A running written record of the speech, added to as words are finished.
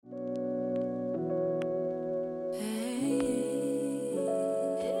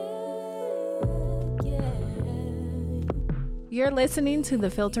You're listening to the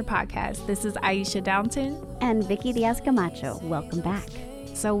Filter Podcast. This is Aisha Downton. And Vicky Diaz Camacho. Welcome back.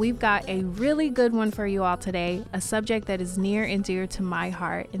 So we've got a really good one for you all today, a subject that is near and dear to my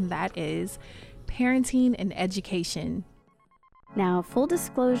heart, and that is parenting and education. Now, full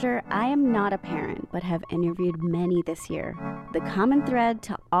disclosure, I am not a parent, but have interviewed many this year. The common thread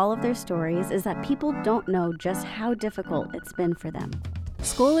to all of their stories is that people don't know just how difficult it's been for them.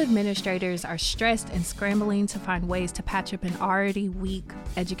 School administrators are stressed and scrambling to find ways to patch up an already weak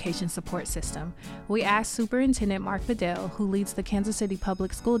education support system. We asked Superintendent Mark Bedell, who leads the Kansas City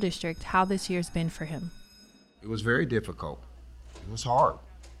Public School District, how this year's been for him. It was very difficult. It was hard.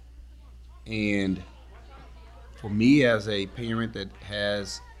 And for me as a parent that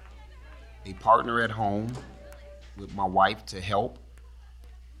has a partner at home with my wife to help,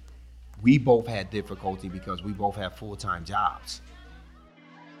 we both had difficulty because we both have full-time jobs.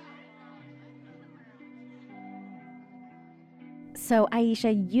 So,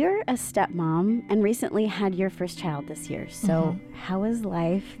 Aisha, you're a stepmom and recently had your first child this year. So, How is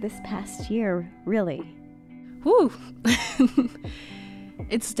life this past year, really? Whew.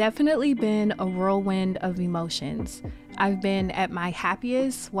 It's definitely been a whirlwind of emotions. I've been at my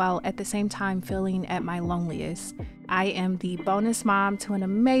happiest while at the same time feeling at my loneliest. I am the bonus mom to an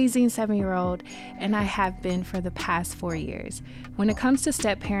amazing 7-year-old, and I have been for the past 4 years. When it comes to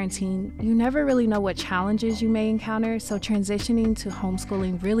step parenting, you never really know what challenges you may encounter, so transitioning to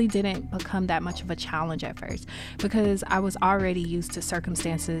homeschooling really didn't become that much of a challenge at first because I was already used to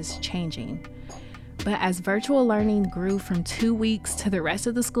circumstances changing. But as virtual learning grew from 2 weeks to the rest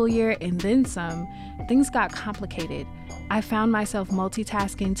of the school year and then some, things got complicated. I found myself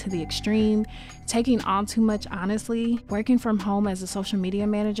multitasking to the extreme, taking on too much honestly, working from home as a social media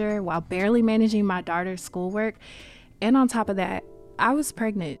manager while barely managing my daughter's schoolwork. And on top of that, I was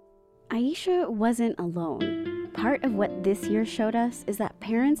pregnant. Aisha wasn't alone. Part of what this year showed us is that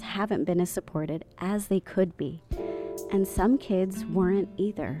parents haven't been as supported as they could be. And some kids weren't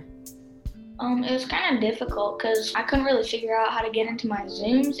either. It was kind of difficult because I couldn't really figure out how to get into my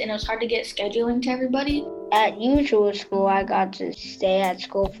Zooms, and it was hard to get scheduling to everybody. At usual school, I got to stay at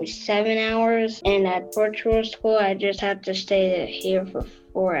school for 7 hours, and at virtual school, I just had to stay here for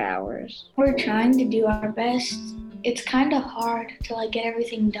 4 hours. We're trying to do our best. It's kind of hard to get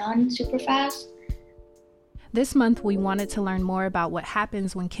everything done super fast. This month, we wanted to learn more about what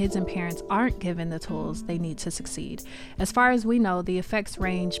happens when kids and parents aren't given the tools they need to succeed. As far as we know, the effects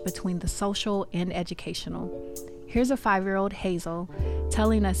range between the social and educational. Here's a 5-year-old Hazel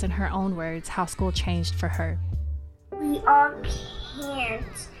telling us in her own words how school changed for her. We all can't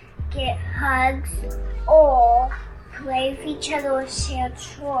get hugs or play with each other or share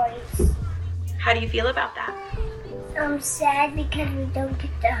toys. How do you feel about that? I'm sad because we don't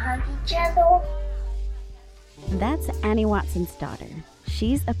get to hug each other. That's Annie Watson's daughter.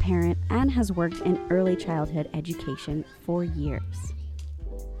 She's a parent and has worked in early childhood education for years.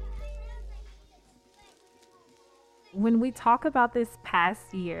 When we talk about this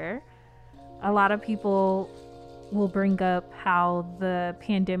past year, a lot of people will bring up how the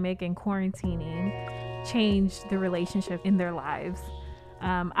pandemic and quarantining changed the relationship in their lives.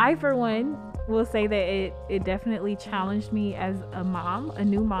 I, for one, will say that it definitely challenged me as a mom, a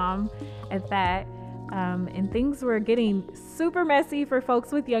new mom at that. And things were getting super messy for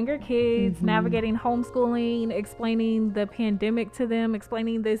folks with younger kids, navigating homeschooling, explaining the pandemic to them,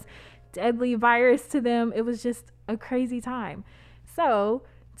 explaining this deadly virus to them. It was just a crazy time. So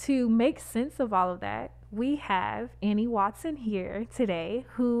to make sense of all of that, we have Annie Watson here today,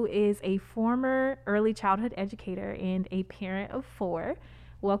 who is a former early childhood educator and a parent of 4.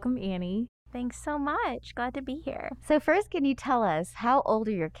 Welcome, Annie. Thanks so much. Glad to be here. So first, can you tell us, how old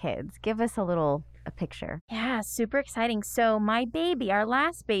are your kids? Give us a picture. Yeah, super exciting. So my baby, our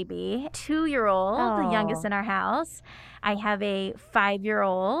last baby, 2-year-old, the youngest in our house. I have a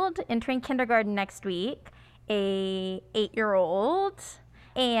 5-year-old entering kindergarten next week, a 8-year-old,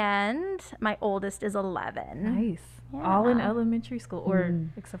 and my oldest is 11. Nice. Yeah. All in elementary school, or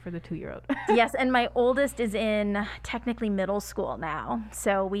except for the 2-year-old. Yes, and my oldest is in technically middle school now.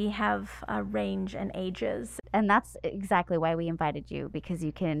 So we have a range and ages. And that's exactly why we invited you, because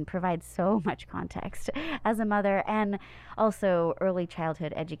you can provide so much context as a mother and also early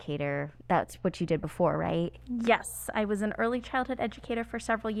childhood educator. That's what you did before, right? Yes, I was an early childhood educator for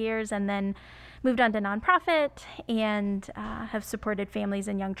several years and then moved on to nonprofit and have supported families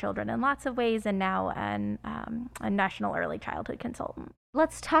and young children in lots of ways, and now a national early childhood consultant.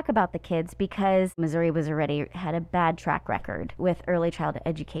 Let's talk about the kids because Missouri was already had a bad track record with early childhood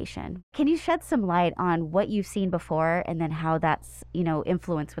education. Can you shed some light on what you've seen before and then how that's,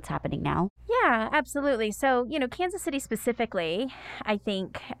 influenced what's happening now? Yeah, absolutely. So, Kansas City specifically, I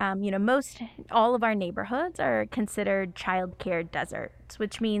think, all of our neighborhoods are considered childcare deserts,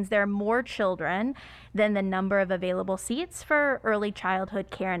 which means there are more children than the number of available seats for early childhood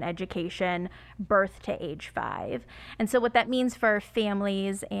care and education, birth to age 5. And so what that means for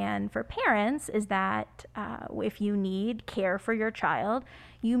families and for parents is that if you need care for your child,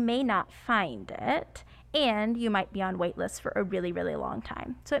 you may not find it. And you might be on wait lists for a really, really long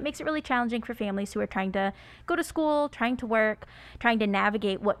time. So it makes it really challenging for families who are trying to go to school, trying to work, trying to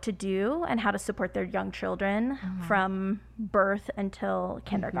navigate what to do and how to support their young children from birth until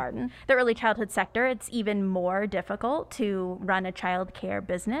kindergarten. The early childhood sector, it's even more difficult to run a child care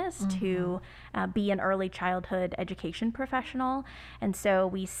business, to be an early childhood education professional. And so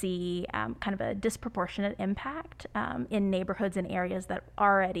we see kind of a disproportionate impact in neighborhoods and areas that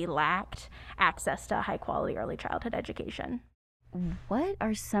already lacked access to high quality early childhood education. What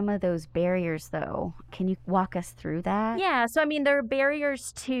are some of those barriers, though? Can you walk us through that? Yeah, so there are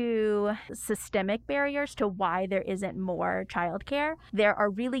barriers systemic barriers to why there isn't more childcare. There are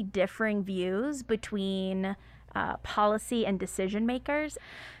really differing views between policy and decision makers.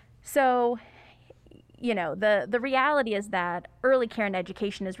 So, the reality is that early care and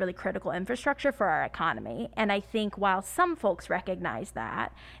education is really critical infrastructure for our economy. And I think while some folks recognize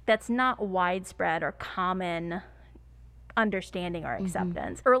that, that's not widespread or common understanding or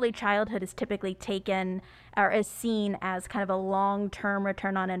acceptance. Early childhood is typically taken or is seen as kind of a long-term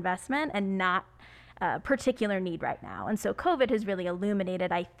return on investment and not a particular need right now. And so COVID has really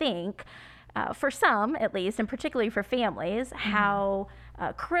illuminated, I think, for some at least, and particularly for families, how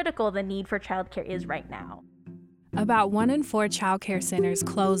critical the need for childcare is right now. About 1 in 4 childcare centers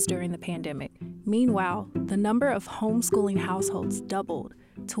closed during the pandemic. Meanwhile, the number of homeschooling households doubled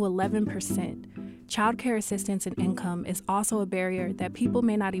to 11%. Childcare assistance and income is also a barrier that people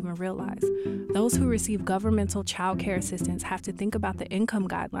may not even realize. Those who receive governmental childcare assistance have to think about the income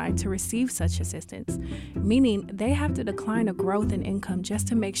guideline to receive such assistance, meaning they have to decline a growth in income just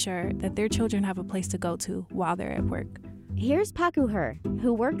to make sure that their children have a place to go to while they're at work. Here's Paku Her,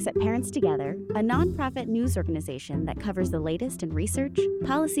 who works at Parents Together, a nonprofit news organization that covers the latest in research,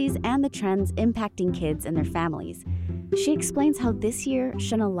 policies, and the trends impacting kids and their families. She explains how this year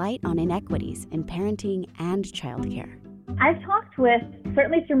shone a light on inequities in parenting and childcare. I've talked with,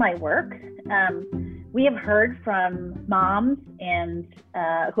 certainly through my work, we have heard from moms and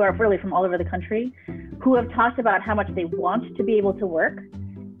who are really from all over the country who have talked about how much they want to be able to work,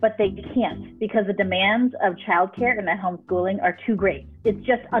 but they can't because the demands of childcare and that homeschooling are too great. It's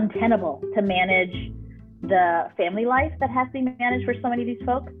just untenable to manage the family life that has to be managed for so many of these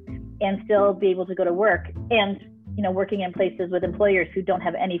folks and still be able to go to work and, working in places with employers who don't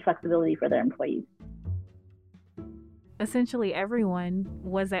have any flexibility for their employees. Essentially, everyone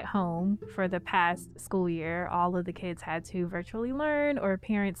was at home for the past school year. All of the kids had to virtually learn, or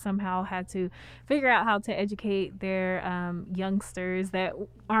parents somehow had to figure out how to educate their youngsters that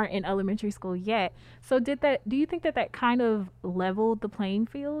aren't in elementary school yet. So do you think that kind of leveled the playing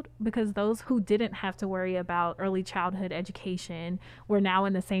field? Because those who didn't have to worry about early childhood education were now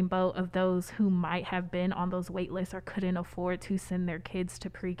in the same boat of those who might have been on those wait lists or couldn't afford to send their kids to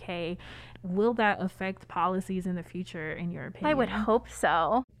pre-K. Will that affect policies in the future, in your opinion? I would hope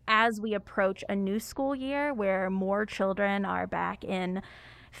so. As we approach a new school year where more children are back in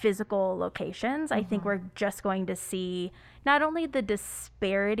physical locations, I think we're just going to see not only the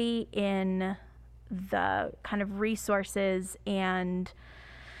disparity in the kind of resources and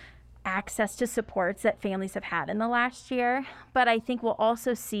access to supports that families have had in the last year, but I think we'll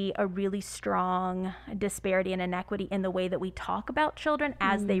also see a really strong disparity and inequity in the way that we talk about children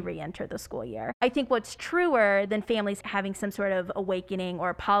as they re-enter the school year. I think what's truer than families having some sort of awakening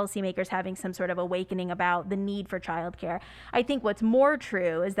or policymakers having some sort of awakening about the need for childcare, I think what's more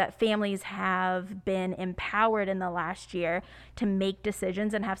true is that families have been empowered in the last year to make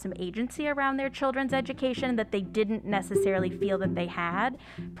decisions and have some agency around their children's education that they didn't necessarily feel that they had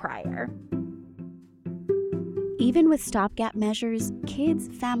prior. Even with stopgap measures, kids,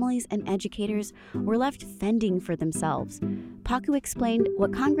 families, and educators were left fending for themselves. Paku explained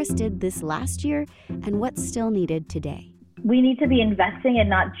what Congress did this last year and what's still needed today. We need to be investing in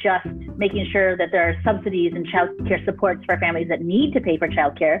not just making sure that there are subsidies and child care supports for families that need to pay for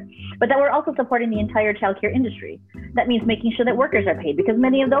child care, but that we're also supporting the entire child care industry. That means making sure that workers are paid, because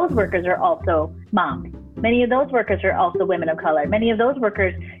many of those workers are also moms. Many of those workers are also women of color. Many of those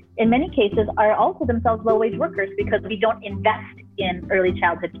workers, in many cases, are also themselves low-wage workers because we don't invest in early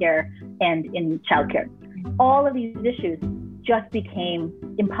childhood care and in childcare. All of these issues just became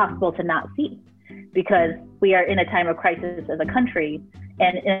impossible to not see because we are in a time of crisis as a country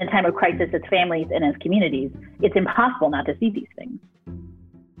and in a time of crisis as families and as communities. It's impossible not to see these things.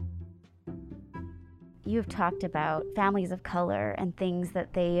 You've talked about families of color and things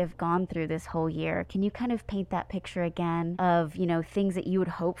that they have gone through this whole year. Can you kind of paint that picture again of, things that you would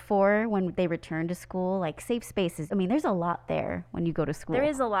hope for when they return to school, like safe spaces? I mean, there's a lot there when you go to school. There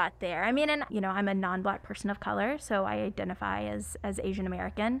is a lot there. I mean, and, I'm a non-Black person of color, so I identify as Asian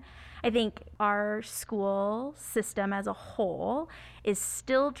American. I think our school system as a whole is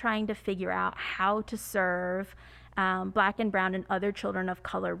still trying to figure out how to serve Black and brown and other children of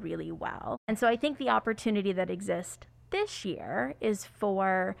color really well. And so I think the opportunity that exists this year is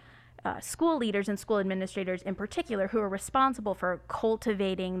for school leaders and school administrators in particular who are responsible for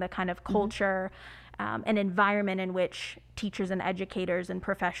cultivating the kind of culture and environment in which teachers and educators and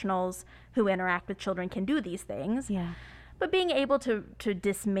professionals who interact with children can do these things. Yeah. But being able to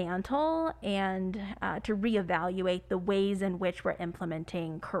dismantle and to reevaluate the ways in which we're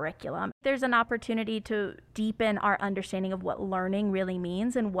implementing curriculum. There's an opportunity to deepen our understanding of what learning really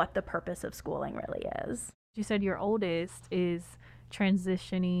means and what the purpose of schooling really is. You said your oldest is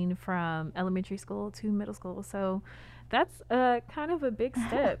transitioning from elementary school to middle school. So that's kind of a big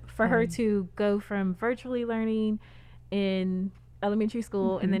step for her to go from virtually learning in elementary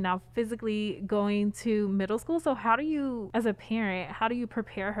school and then now physically going to middle school. So how do you, as a parent, how do you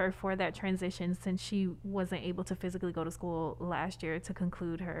prepare her for that transition since she wasn't able to physically go to school last year to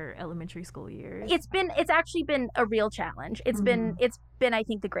conclude her elementary school years? It's actually been a real challenge. It's been I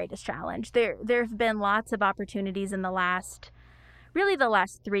think the greatest challenge. There have been lots of opportunities in the last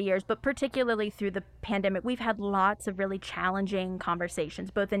 3 years, but particularly through the pandemic, we've had lots of really challenging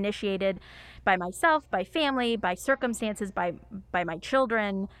conversations, both initiated by myself, by family, by circumstances, by my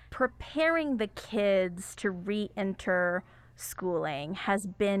children. Preparing the kids to re-enter schooling has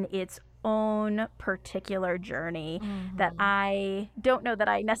been its own particular journey that I don't know that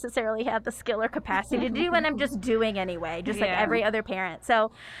I necessarily have the skill or capacity to do, and I'm just doing anyway, just like every other parent.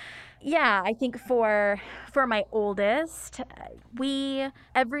 So yeah, I think for my oldest, we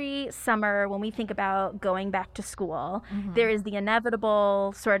every summer when we think about going back to school, there is the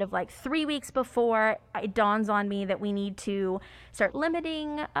inevitable sort of like 3 weeks before it dawns on me that we need to start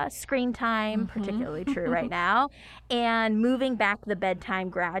limiting screen time, particularly true right now, and moving back the bedtime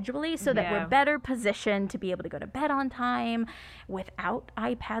gradually so that we're better positioned to be able to go to bed on time without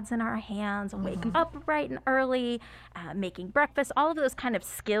iPads in our hands, wake up bright and early, making breakfast, all of those kind of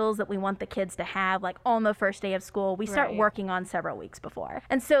skills that we want the kids to have like on the first day of school, we start working on several weeks before.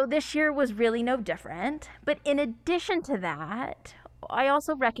 And so this year was really no different. But in addition to that, I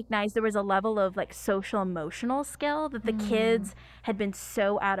also recognized there was a level of like social emotional skill that the kids had been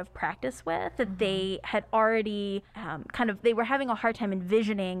so out of practice with that they had already they were having a hard time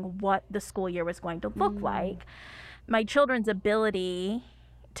envisioning what the school year was going to look like. My children's ability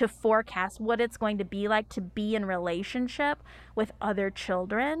to forecast what it's going to be like to be in relationship with other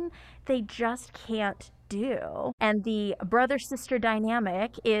children, they just can't do. And the brother-sister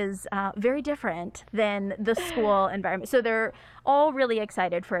dynamic is very different than the school environment. So they're all really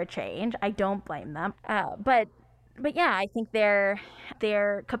excited for a change. I don't blame them. But yeah, I think their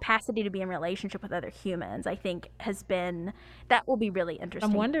capacity to be in relationship with other humans, I think, that will be really interesting.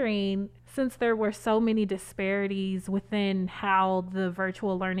 I'm wondering, since there were so many disparities within how the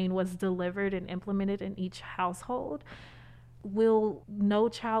virtual learning was delivered and implemented in each household, will No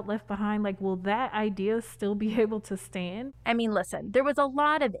Child Left Behind, will that idea still be able to stand? I mean, listen, there was a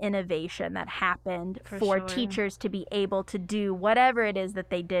lot of innovation that happened for teachers to be able to do whatever it is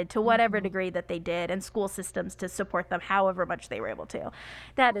that they did to whatever degree that they did, and school systems to support them however much they were able to.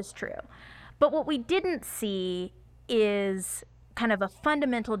 That is true. But what we didn't see is kind of a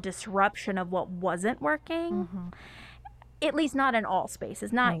fundamental disruption of what wasn't working. At least not in all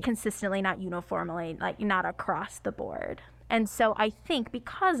spaces, not consistently, not uniformly, not across the board. And so I think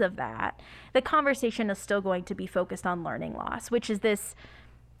because of that, the conversation is still going to be focused on learning loss, which is this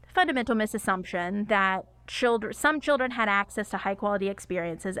fundamental misassumption that some children had access to high quality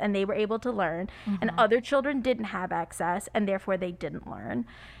experiences and they were able to learn, and other children didn't have access and therefore they didn't learn.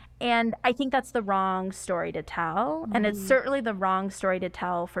 And I think that's the wrong story to tell. And it's certainly the wrong story to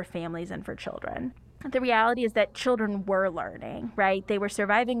tell for families and for children. The reality is that children were learning, right? They were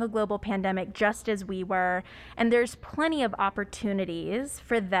surviving a global pandemic just as we were, and there's plenty of opportunities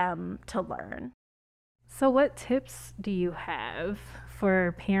for them to learn. So what tips do you have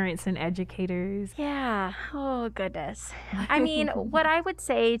for parents and educators? Yeah, oh goodness. I mean, what I would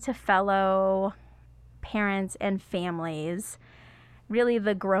say to fellow parents and families really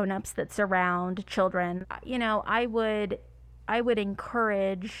the grown-ups that surround children. You know, I would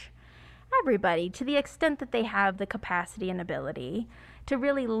encourage everybody, to the extent that they have the capacity and ability, to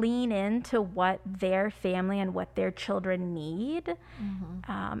really lean into what their family and what their children need,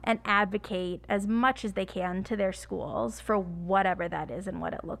 and advocate as much as they can to their schools for whatever that is and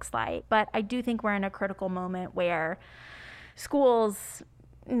what it looks like. But I do think we're in a critical moment where schools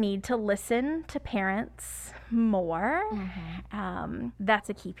need to listen to parents more. That's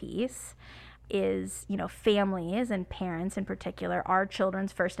a key piece. Is, you know, families and parents in particular are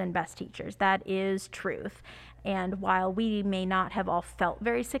children's first and best teachers. That is truth. And while we may not have all felt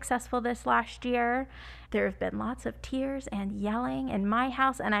very successful this last year, there have been lots of tears and yelling in my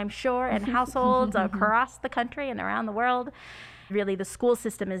house, and I'm sure in households across the country and around the world. Really, the school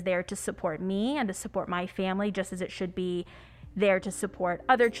system is there to support me and to support my family, just as it should be there to support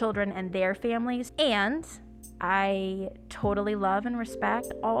other children and their families. And I totally love and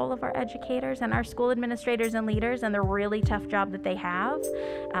respect all of our educators and our school administrators and leaders and the really tough job that they have,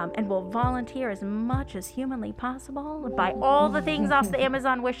 and will volunteer as much as humanly possible, buy all the things off the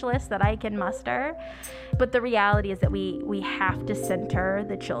Amazon wish list that I can muster. But the reality is that we have to center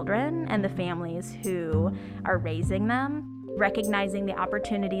the children and the families who are raising them, recognizing the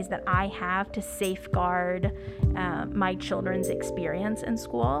opportunities that I have to safeguard my children's experience in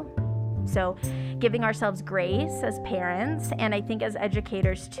school. So giving ourselves grace as parents, and I think as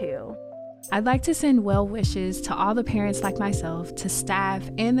educators too. I'd like to send well wishes to all the parents like myself, to staff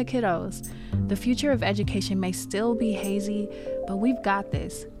and the kiddos. The future of education may still be hazy, but we've got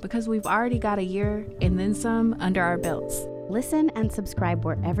this because we've already got a year and then some under our belts. Listen and subscribe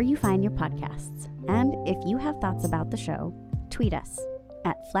wherever you find your podcasts. And if you have thoughts about the show, tweet us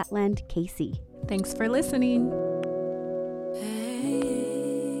at FlatlandKC. Thanks for listening.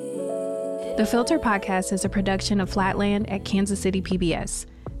 The Filter Podcast is a production of Flatland at Kansas City PBS.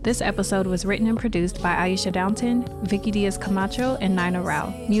 This episode was written and produced by Aisha Downton, Vicky Diaz Camacho, and Nina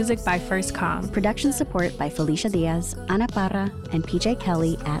Rao. Music by First Com. Production support by Felicia Diaz, Ana Parra, and PJ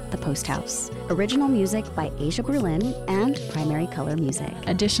Kelly at The Post House. Original music by Asia Berlin and Primary Color Music.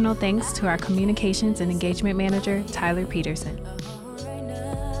 Additional thanks to our Communications and Engagement Manager, Tyler Peterson.